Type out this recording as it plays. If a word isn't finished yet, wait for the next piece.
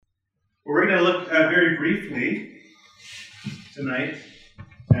We're going to look very briefly tonight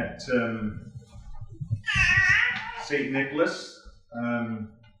at St. Nicholas.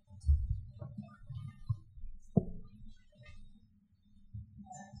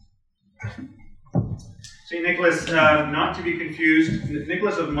 St. Nicholas, not to be confused,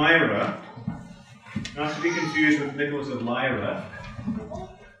 Nicholas of Myra, not to be confused with Nicholas of Lyra,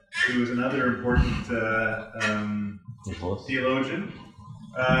 who was another important theologian.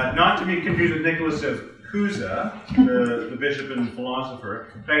 Not to be confused with Nicholas of Cusa, the bishop and philosopher.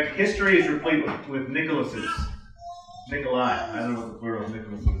 In fact, history is replete with Nicholases. Nikolai. I don't know what the plural of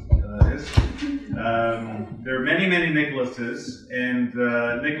Nicholas is. There are many, many Nicholases, and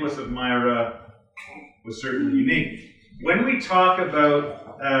Nicholas of Myra was certainly unique. When we talk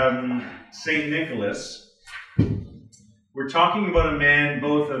about St. Nicholas, we're talking about a man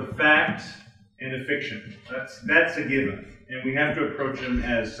both of fact and of fiction. That's a given, and we have to approach him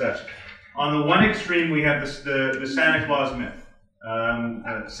as such. On the one extreme, we have the Santa Claus myth,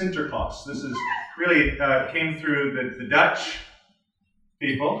 Sinterklaas. This is really came through the Dutch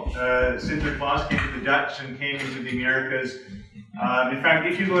people. Sinterklaas came to the Dutch and came into the Americas. In fact,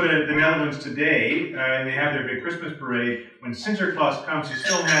 if you go to the Netherlands today, and they have their big Christmas parade, when Sinterklaas comes, he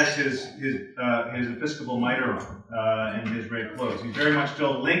still has his Episcopal mitre on and his red clothes. He's very much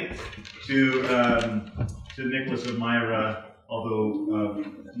still linked to Nicholas of Myra, although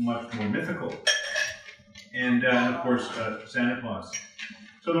much more mythical. And of course, Santa Claus.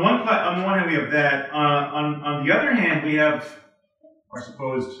 So on the one hand, we have that. On the other hand, we have, or I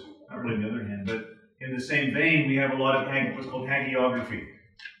suppose, not really on the other hand, but in the same vein, we have a lot of what's called hagiography.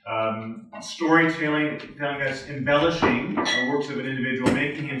 Storytelling, telling us, embellishing works of an individual,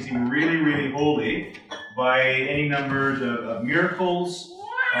 making him seem really, really holy by any numbers of miracles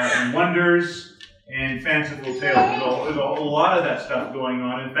and wonders and fanciful tales. There's a whole lot of that stuff going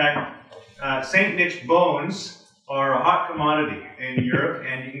on. In fact, St. Nick's bones are a hot commodity in Europe,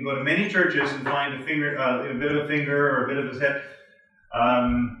 and you can go to many churches and find a bit of a finger or a bit of his head.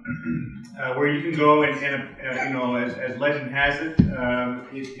 Where you can go and as legend has it,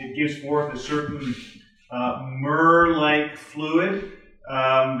 it gives forth a certain myrrh-like fluid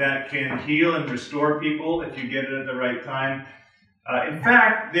that can heal and restore people if you get it at the right time. In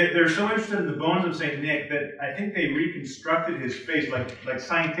fact, they're so interested in the bones of St. Nick that I think they reconstructed his face, like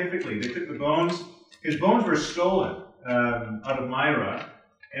scientifically. They took the bones. His bones were stolen out of Myra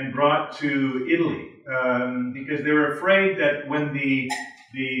and brought to Italy. Because they were afraid that when the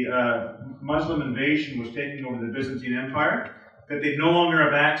Muslim invasion was taking over the Byzantine Empire, that they'd no longer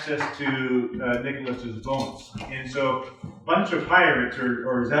have access to Nicholas's bones. And so a bunch of pirates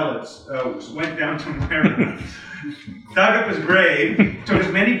or zealots went down to Myra, dug up his grave, took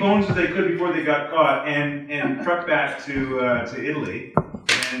as many bones as they could before they got caught, and trucked back to Italy.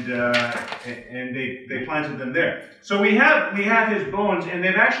 And they planted them there. So we have his bones, and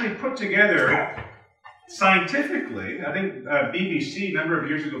they've actually put together scientifically. I think BBC a number of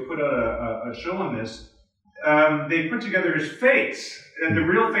years ago put out a show on this. They put together his face, the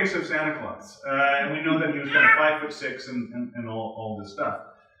real face of Santa Claus, and we know that he was kind of 5'6" and all this stuff.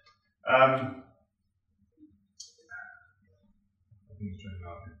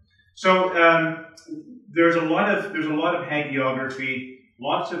 So there's a lot of hagiography.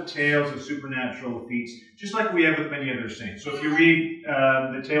 Lots of tales of supernatural feats, just like we have with many other saints. So if you read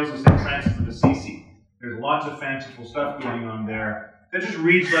the tales of St. Francis of Assisi, there's lots of fanciful stuff going on there that just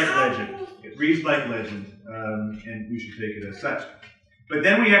reads like legend. It reads like legend, and we should take it as such. But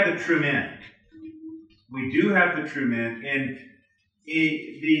then we have the true man. We do have the true man, and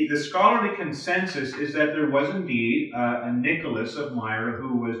the scholarly consensus is that there was indeed a Nicholas of Myra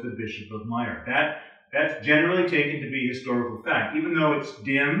who was the Bishop of Myra. That's generally taken to be historical fact. Even though it's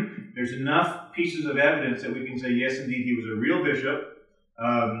dim, there's enough pieces of evidence that we can say, yes, indeed, he was a real bishop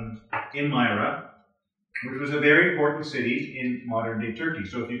in Myra, which was a very important city in modern-day Turkey.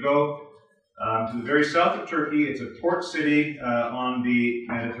 So if you go to the very south of Turkey, it's a port city on the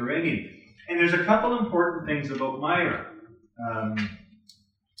Mediterranean. And there's a couple important things about Myra.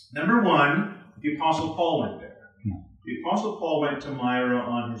 Number one, the Apostle Paul went there. The Apostle Paul went to Myra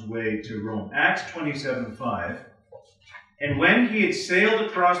on his way to Rome. Acts 27:5. And when he had sailed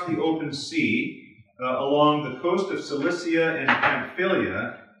across the open sea along the coast of Cilicia and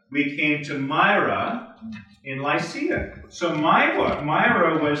Pamphylia, we came to Myra in Lycia. So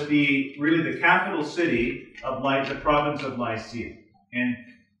Myra was really the capital city of the province of Lycia. And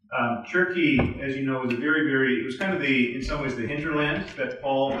Turkey, as you know, was it was kind of in some ways the hinterland that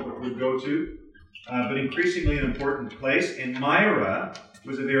Paul would go to. But increasingly an important place, and Myra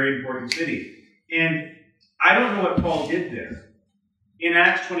was a very important city. And I don't know what Paul did there. In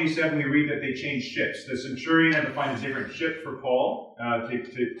Acts 27, we read that they changed ships. The centurion had to find a different ship for Paul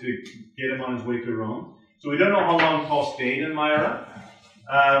to get him on his way to Rome. So we don't know how long Paul stayed in Myra.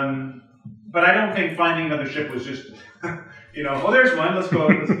 But I don't think finding another ship was just, oh, there's one, let's go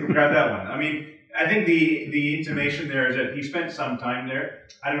grab that one. I mean, I think the intimation there is that he spent some time there.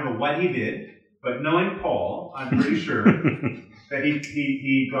 I don't know what he did, but knowing Paul, I'm pretty sure that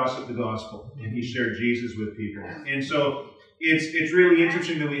he gossiped the gospel and he shared Jesus with people. And so it's really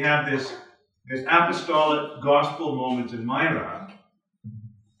interesting that we have this apostolic gospel moment in Myra,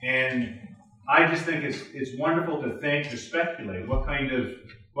 and I just think it's wonderful to speculate what kind of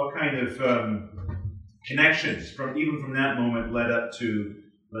connections even from that moment led up to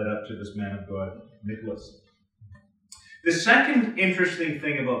this man of God, Nicholas. The second interesting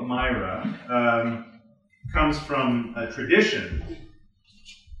thing about Myra comes from a tradition.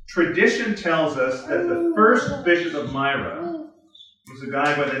 Tradition tells us that the first bishop of Myra was a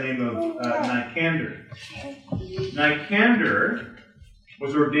guy by the name of Nicander. Nicander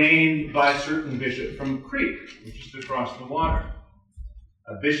was ordained by a certain bishop from Crete, which is across the water.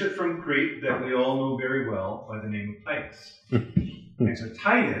 A bishop from Crete that we all know very well by the name of Titus. And so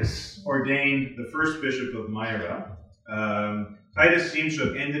Titus ordained the first bishop of Myra. Titus seems to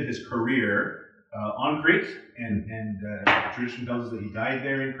have ended his career on Crete, and tradition tells us that he died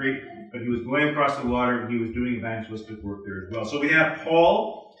there in Crete, but he was going across the water and he was doing evangelistic work there as well. So we have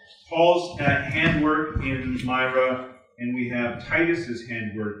Paul's handwork in Myra, and we have Titus's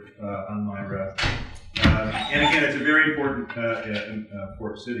handwork on Myra. And again, it's a very important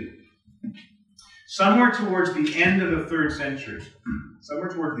port city. Somewhere towards the end of the 3rd century,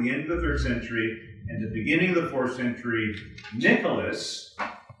 and the beginning of the 4th century, Nicholas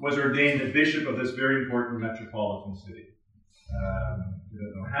was ordained a bishop of this very important metropolitan city. We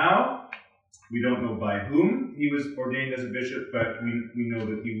don't know how, we don't know by whom he was ordained as a bishop, but we know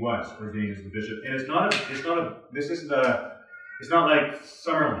that he was ordained as a bishop. And it's not like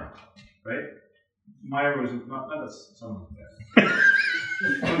Summerland, right? Myra was not a Summerland.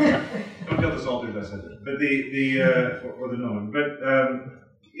 Don't tell the Salters I said that, but or the no one. But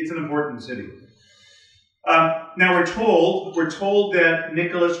it's an important city. Now we're told that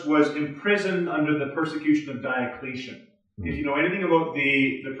Nicholas was imprisoned under the persecution of Diocletian. If you know anything about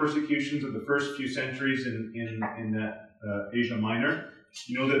the persecutions of the first few centuries in Asia Minor,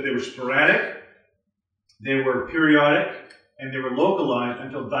 you know that they were sporadic, they were periodic, and they were localized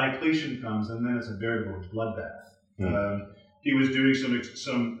until Diocletian comes, and then it's a veritable bloodbath. He was doing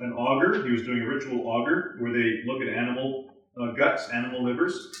an augur. He was doing a ritual augur where they look at animal guts, animal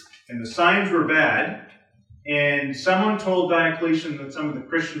livers, and the signs were bad. And someone told Diocletian that some of the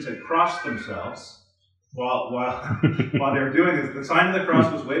Christians had crossed themselves while they were doing this. The sign of the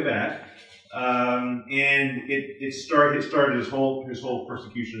cross was way bad, and it started his whole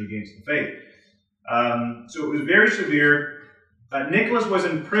persecution against the faith. So it was very severe. Nicholas was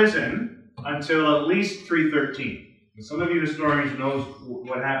in prison until at least 313. And some of you historians know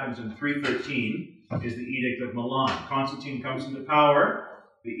what happens in 313 is the Edict of Milan. Constantine comes into power.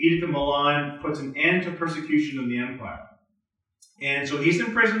 The Edict of Milan puts an end to persecution in the empire. And so he's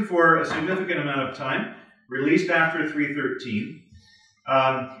in prison for a significant amount of time, released after 313.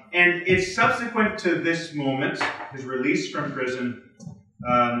 And it's subsequent to this moment, his release from prison,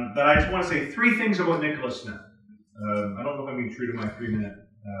 that I just want to say 3 things about Nicholas now. I don't know if I'm being true to my 3-minute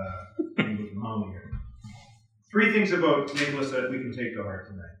thing with the homily here. 3 things about Nicholas that we can take to heart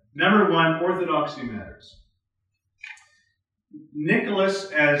tonight. Number 1, orthodoxy matters.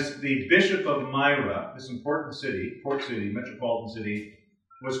 Nicholas, as the bishop of Myra, this important city, port city, metropolitan city,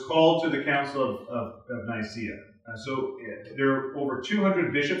 was called to the Council of Nicaea. So there are over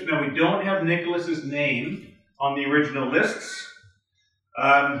 200 bishops. Now, we don't have Nicholas's name on the original lists,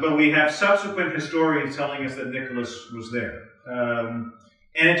 but we have subsequent historians telling us that Nicholas was there.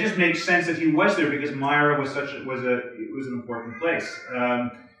 And it just makes sense that he was there because Myra was an important place.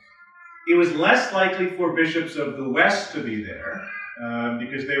 It was less likely for bishops of the West to be there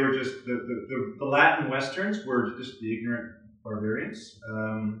because they were just the Latin Westerns were just the ignorant barbarians,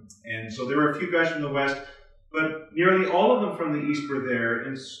 and so there were a few guys from the West, but nearly all of them from the East were there.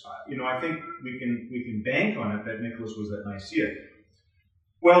 And I think we can bank on it that Nicholas was at Nicaea.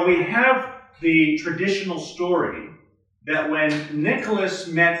 Well, we have the traditional story that when Nicholas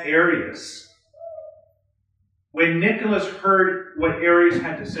met Arius, when Nicholas heard what Arius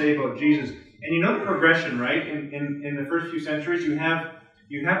had to say about Jesus, and you know the progression, right? In the first few centuries, you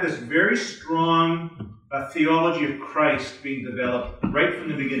have this very strong theology of Christ being developed right from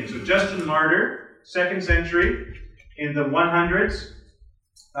the beginning. So Justin Martyr, 2nd century, in the 100s,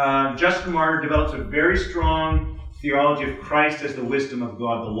 Justin Martyr develops a very strong theology of Christ as the wisdom of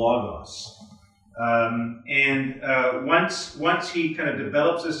God, the Logos. Once he kind of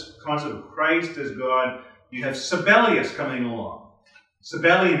develops this concept of Christ as God, you have Sabellius coming along.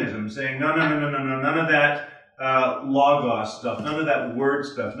 Sabellianism saying, no, none of that Logos stuff, none of that word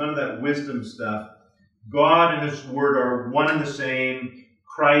stuff, none of that wisdom stuff. God and His Word are one and the same.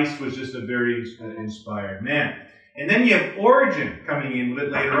 Christ was just a very inspired man. And then you have Origen coming in a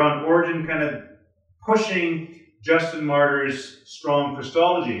bit later on. Origen kind of pushing Justin Martyr's strong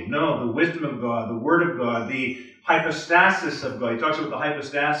Christology. No, the wisdom of God, the Word of God, the hypostasis of God. He talks about the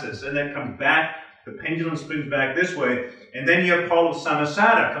hypostasis, and then comes back. The pendulum swings back this way. And then you have Paul of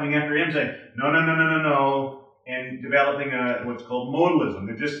Samosata coming after him saying, no, and developing what's called modalism.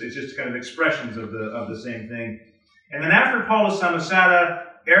 It's just kind of expressions of the same thing. And then after Paul of Samosata,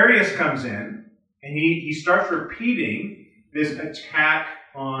 Arius comes in, and he starts repeating this attack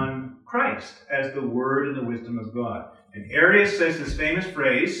on Christ as the Word and the wisdom of God. And Arius says this famous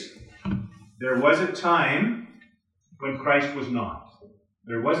phrase, there was a time when Christ was not.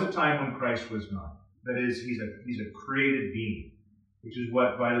 There was a time when Christ was not. That is, he's a created being, which is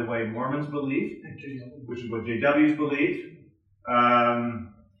what, by the way, Mormons believe, which is what JWs believe.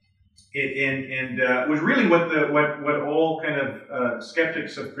 It was really what all kind of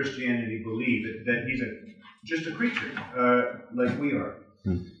skeptics of Christianity believe, that he's just a creature like we are.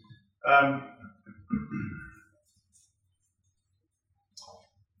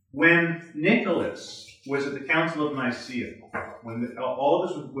 When Nicholas was at the Council of Nicaea, when all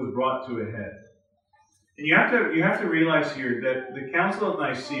this was brought to a head, and you have to realize here that the Council of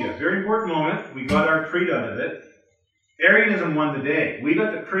Nicaea, very important moment, we got our creed out of it. Arianism won the day. We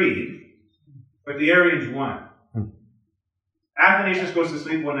got the creed, but the Arians won. Athanasius goes to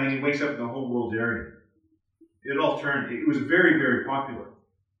sleep one night and he wakes up and the whole world's Arian. It all turned. It was very, very popular.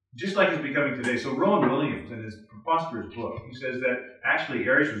 Just like it's becoming today. So Rowan Williams, in his preposterous book, he says that actually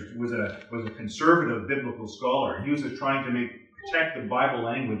Arius was a conservative biblical scholar. He was just trying to protect the Bible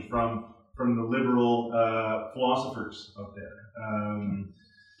language from the liberal philosophers out there.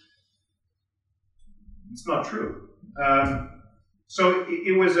 It's not true. So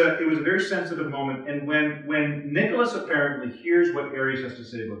it was a very sensitive moment. And when Nicholas apparently hears what Arius has to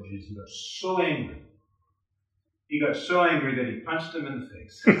say about Jesus, he got so angry. He got so angry that he punched him in the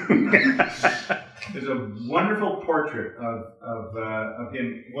face. There's a wonderful portrait of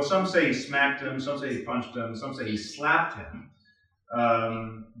him. Well, some say he smacked him, some say he punched him, some say he slapped him.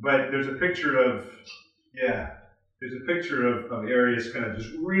 But there's a picture of Arius kind of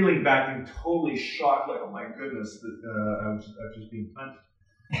just reeling back and totally shocked, like, oh my goodness, that I've just been punched.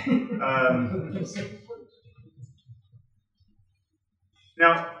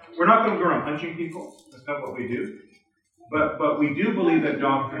 Now, we're not going to go around punching people. That's not what we do. But we do believe that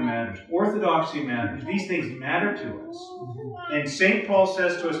doctrine matters. Orthodoxy matters. These things matter to us. And St. Paul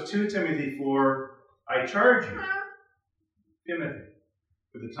says to us, 2 Timothy 4, I charge you, Timothy,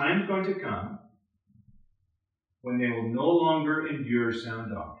 for the time is going to come when they will no longer endure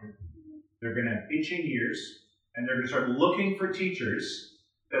sound doctrine. They're going to have itching ears, and they're going to start looking for teachers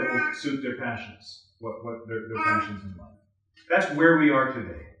that will suit their passions, what their passions in life. That's where we are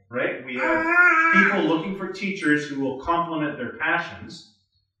today, right? We have people looking for teachers who will complement their passions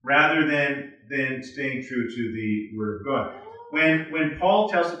rather than staying true to the Word of God. When Paul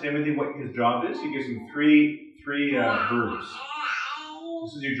tells Timothy what his job is, he gives him three verbs.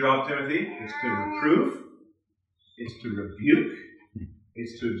 This is your job, Timothy. It's to reprove, it's to rebuke,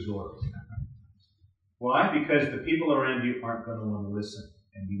 it's to exhort. Why? Because the people around you aren't going to want to listen,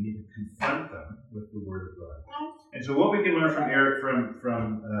 and you need to confront them with the Word of God. And so what we can learn from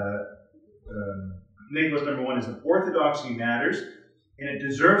Nicholas, number one, is that orthodoxy matters, and it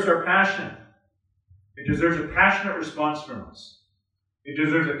deserves our passion. It deserves a passionate response from us. It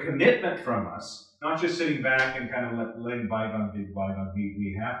deserves a commitment from us, not just sitting back and kind of letting bygones be bygones.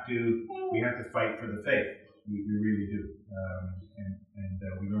 We have to fight for the faith. We really do. And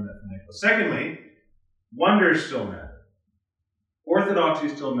we learn that from Nicholas. Secondly, wonders still matter. Orthodoxy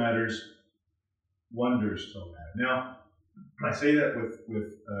still matters. Wonders still matter. Now, I say that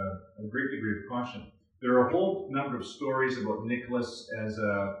with a great degree of caution. There are a whole number of stories about Nicholas as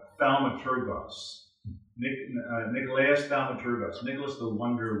a thaumaturgos. Nicolaus Thaumaturgos, Nicholas the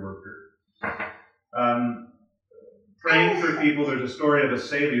Wonder Worker. Praying for people. There's a story of a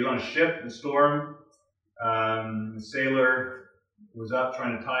sailor. He was on a ship in a storm. The sailor was up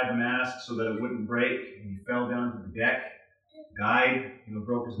trying to tie the mast so that it wouldn't break, and he fell down to the deck, died,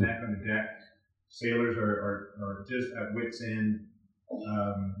 broke his neck on the deck. Sailors are just at wit's end.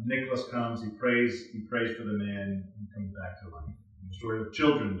 Nicholas comes, he prays for the man, and comes back to life. The story of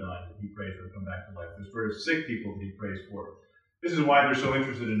children dying that he prays for to come back to life. The story of sick people that he prays for. This is why they're so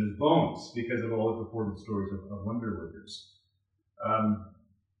interested in his bones, because of all the reported stories of wonder workers.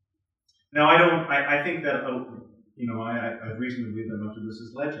 Now, I think that, I've reason to believe that much of this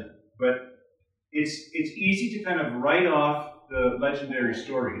is legend. But it's easy to kind of write off the legendary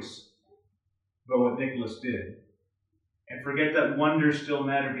stories about what Nicholas did and forget that wonders still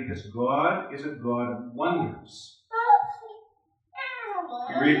matter, because God is a God of wonders.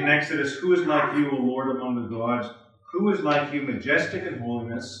 We read in Exodus, "Who is like you, O Lord, among the gods? Who is like you, majestic in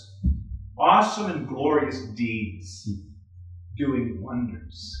holiness, awesome in glorious deeds, doing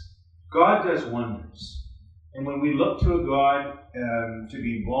wonders?" God does wonders. And when we look to a God to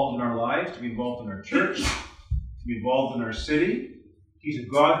be involved in our lives, to be involved in our church, to be involved in our city, he's a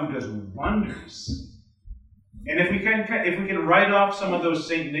God who does wonders. And if we can write off some of those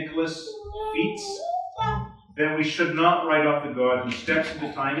St. Nicholas feats, then we should not write off the God who steps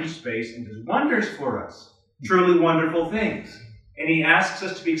into time and space and does wonders for us. Truly wonderful things. And he asks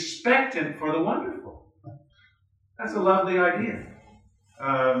us to be expectant for the wonderful. That's a lovely idea.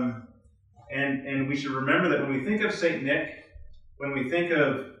 And we should remember that when we think of St. Nick, when we think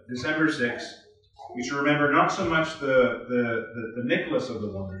of December 6th, we should remember not so much the Nicholas of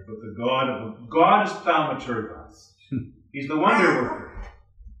the wonders, but the God is Thaumaturgos. He's the wonder worker.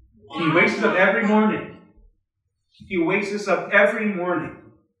 He wakes us up every morning. He wakes us up every morning.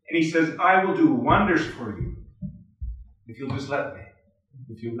 And he says, "I will do wonders for you. If you'll just let me.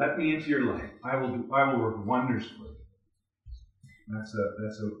 If you'll let me into your life, I will work wonders for you." That's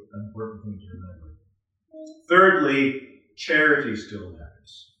an important thing to remember. Thirdly, charity still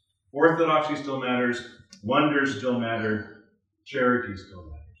matters. Orthodoxy still matters. Wonders still matter. Charity still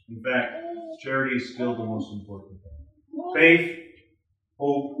matters. In fact, charity is still the most important thing. Faith,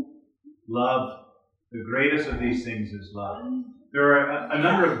 hope, love. The greatest of these things is love. There are a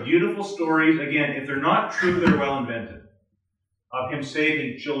number of beautiful stories. Again, if they're not true, they're well invented. Of him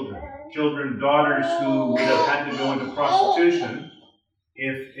saving children, daughters who would have had to go into prostitution.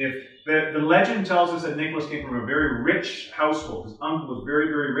 If the legend tells us that Nicholas came from a very rich household. His uncle was very,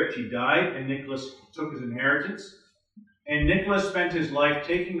 very rich. He died, and Nicholas took his inheritance. And Nicholas spent his life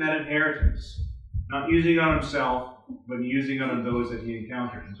taking that inheritance, not using it on himself, but using it on those that he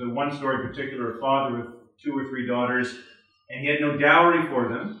encountered. And so one story in particular, a father with 2 or 3 daughters, and he had no dowry for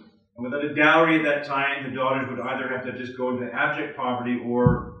them. And without a dowry at that time, the daughters would either have to just go into abject poverty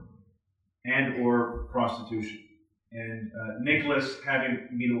or prostitution. And Nicholas, having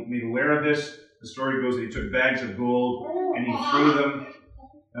been made aware of this, the story goes that he took bags of gold and he threw them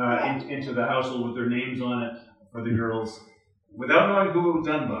into the household with their names on it for the girls, without knowing who it was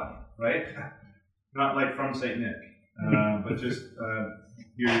done by, right? Not like from St. Nick, but just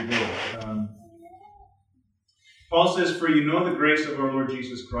here you go. Paul says, "For you know the grace of our Lord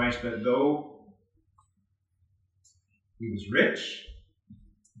Jesus Christ, that though he was rich,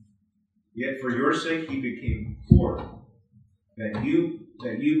 yet for your sake he became poor, that you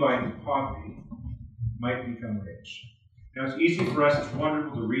by his poverty might become rich." Now it's easy for us, it's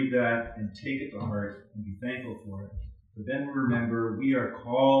wonderful to read that and take it to heart and be thankful for it. But then remember, we are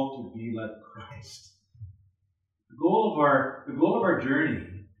called to be like Christ. The goal of our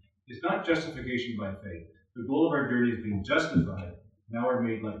journey is not justification by faith. The goal of our journey is being justified. Now we're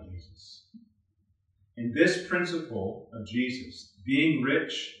made like Jesus. And this principle of Jesus, being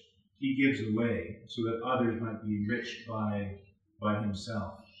rich, he gives away so that others might be enriched by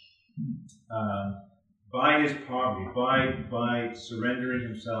himself. By his poverty, by surrendering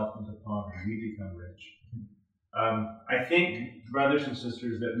himself into poverty, we become rich. I think, brothers and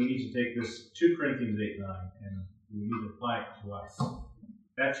sisters, that we need to take this 2 Corinthians 8:9 and we need to apply it to us.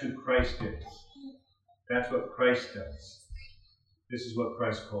 That's who Christ is. That's what Christ does. This is what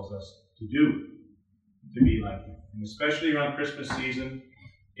Christ calls us to do, to be like him. And especially around Christmas season,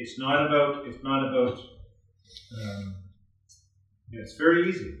 it's very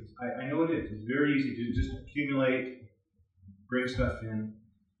easy. I know it is. It's very easy to just accumulate, bring stuff in.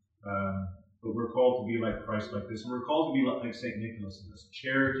 But we're called to be like Christ like this. And we're called to be like St. Nicholas in this.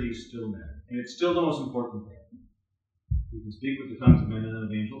 Charity still matters. And it's still the most important thing. We can speak with the tongues of men and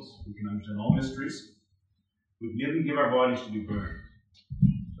of angels. We can understand all mysteries. We can even give our bodies to be burned.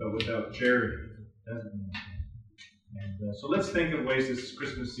 But without charity, it doesn't mean anything. And so let's think of ways this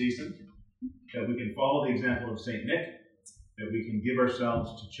Christmas season that we can follow the example of St. Nick, that we can give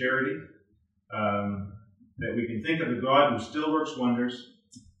ourselves to charity, that we can think of the God who still works wonders,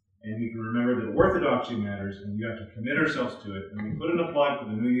 and we can remember that orthodoxy matters, and we have to commit ourselves to it. And we put in a plug for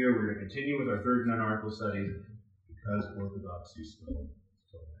the new year. We're going to continue with our 3rd non-article studies because orthodoxy still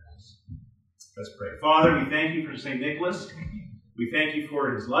matters. Let's pray. Father, we thank you for St. Nicholas. We thank you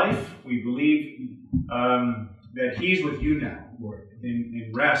for his life. We believe that he's with you now, Lord,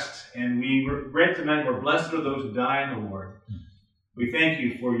 in rest. And we read tonight, we're blessed are those who die in the Lord. We thank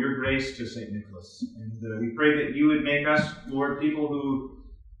you for your grace to St. Nicholas. And we pray that you would make us, Lord, people who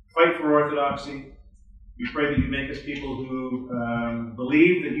fight for orthodoxy. We pray that you make us people who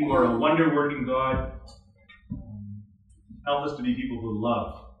believe that you are a wonder-working God. Help us to be people who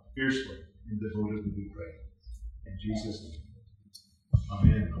love fiercely and devotedly, we pray. In Jesus' name.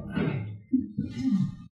 Amen.